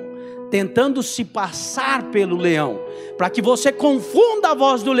leão, tentando se passar pelo leão, para que você confunda a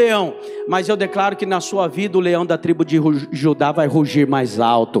voz do leão. Mas eu declaro que na sua vida o leão da tribo de Judá vai rugir mais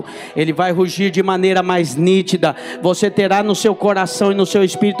alto, ele vai rugir de maneira mais nítida. Você terá no seu coração e no seu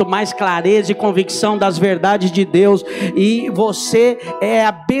espírito mais clareza e convicção das verdades de Deus, e você é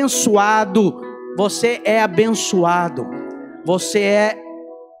abençoado, você é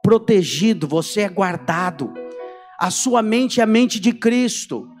protegido, você é guardado. A sua mente é a mente de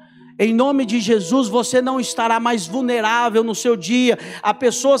Cristo. Em nome de Jesus, você não estará mais vulnerável no seu dia. Há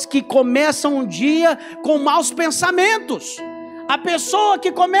pessoas que começam um dia com maus pensamentos. A pessoa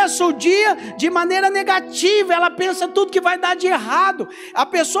que começa o dia de maneira negativa, ela pensa tudo que vai dar de errado. Há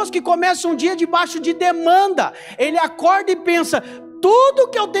pessoas que começam um dia debaixo de demanda. Ele acorda e pensa: tudo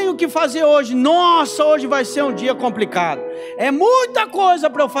que eu tenho que fazer hoje, nossa, hoje vai ser um dia complicado, é muita coisa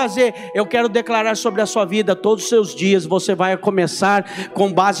para eu fazer. Eu quero declarar sobre a sua vida: todos os seus dias você vai começar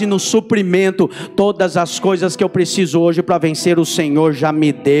com base no suprimento. Todas as coisas que eu preciso hoje para vencer, o Senhor já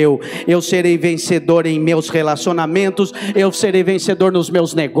me deu. Eu serei vencedor em meus relacionamentos, eu serei vencedor nos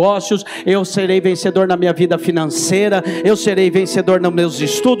meus negócios, eu serei vencedor na minha vida financeira, eu serei vencedor nos meus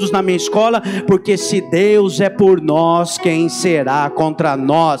estudos, na minha escola, porque se Deus é por nós, quem será contra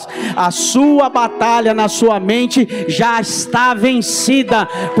nós? A sua batalha na sua mente já está vencida,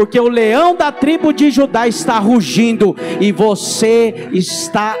 porque o leão da tribo de Judá está rugindo e você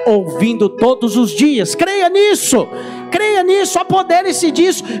está ouvindo todos os dias. Creia nisso, apodere-se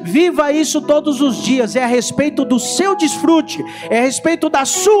disso, viva isso todos os dias. É a respeito do seu desfrute, é a respeito da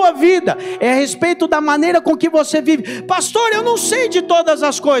sua vida, é a respeito da maneira com que você vive. Pastor, eu não sei de todas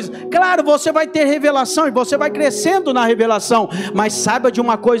as coisas. Claro, você vai ter revelação e você vai crescendo na revelação, mas saiba de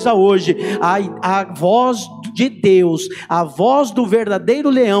uma coisa hoje: a voz de Deus, a voz do verdadeiro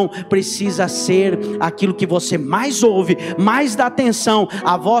leão precisa ser aquilo que você mais ouve, mais dá atenção.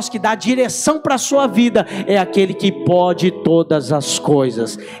 A voz que dá direção para a sua vida é aquele que pode todas as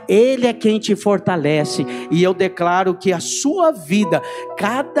coisas. Ele é quem te fortalece, e eu declaro que a sua vida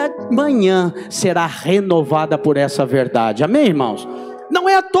cada manhã será renovada por essa verdade. Amém, irmãos? Não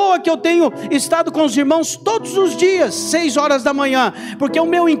é à toa que eu tenho estado com os irmãos todos os dias, 6 horas da manhã, porque o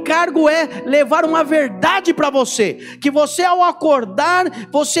meu encargo é levar uma verdade para você, que você ao acordar,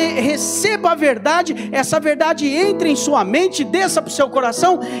 você receba a verdade, essa verdade entre em sua mente, desça para o seu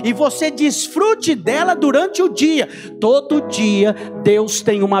coração, e você desfrute dela durante o dia. Todo dia Deus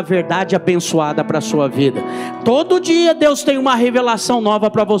tem uma verdade abençoada para a sua vida, todo dia Deus tem uma revelação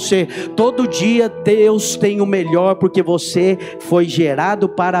nova para você, todo dia Deus tem o melhor, porque você foi gerado criado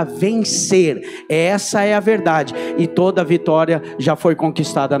para vencer. Essa é a verdade. E toda a vitória já foi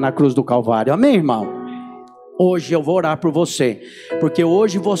conquistada na cruz do Calvário. Amém, irmão? Hoje eu vou orar por você, porque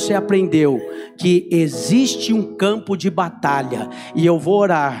hoje você aprendeu que existe um campo de batalha, e eu vou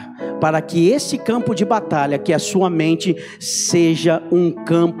orar para que esse campo de batalha, que é a sua mente, seja um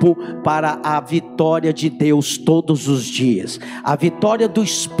campo para a vitória de Deus todos os dias, a vitória do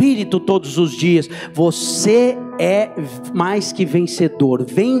Espírito todos os dias. Você é mais que vencedor,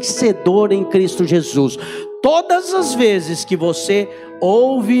 vencedor em Cristo Jesus. Todas as vezes que você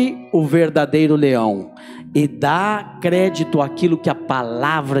ouve o verdadeiro leão e dá crédito àquilo que a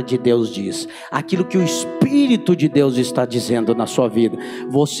palavra de Deus diz, aquilo que o Espírito de Deus está dizendo na sua vida,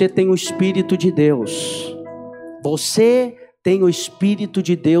 você tem o Espírito de Deus, você tem o Espírito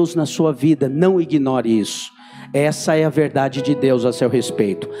de Deus na sua vida, não ignore isso. Essa é a verdade de Deus a seu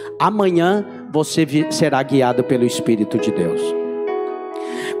respeito. Amanhã você será guiado pelo Espírito de Deus.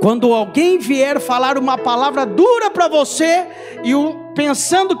 Quando alguém vier falar uma palavra dura para você,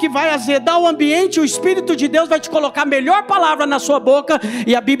 pensando que vai azedar o ambiente, o Espírito de Deus vai te colocar a melhor palavra na sua boca,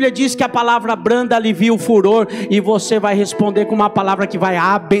 e a Bíblia diz que a palavra branda alivia o furor, e você vai responder com uma palavra que vai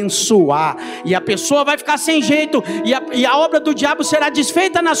abençoar, e a pessoa vai ficar sem jeito, e a obra do diabo será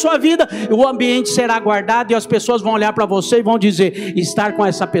desfeita na sua vida, o ambiente será guardado, e as pessoas vão olhar para você e vão dizer: estar com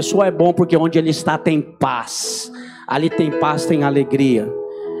essa pessoa é bom, porque onde ele está tem paz, ali tem paz, tem alegria.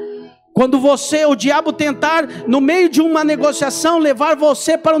 Quando o diabo tentar, no meio de uma negociação, levar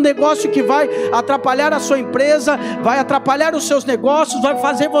você para um negócio que vai atrapalhar a sua empresa, vai atrapalhar os seus negócios, vai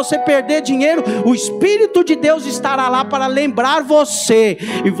fazer você perder dinheiro, o Espírito de Deus estará lá para lembrar você,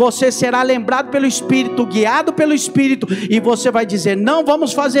 e você será lembrado pelo Espírito, guiado pelo Espírito, e você vai dizer: não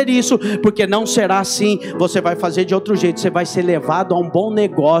vamos fazer isso, porque não será assim, você vai fazer de outro jeito, você vai ser levado a um bom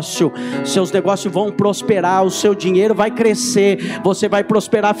negócio, seus negócios vão prosperar, o seu dinheiro vai crescer, você vai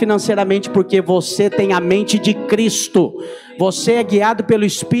prosperar financeiramente, porque você tem a mente de Cristo, você é guiado pelo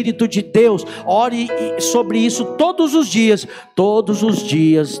Espírito de Deus. Ore sobre isso todos os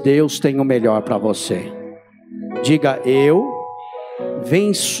dias Deus tem o melhor para você. Diga: eu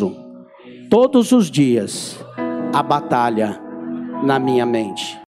venço todos os dias a batalha na minha mente.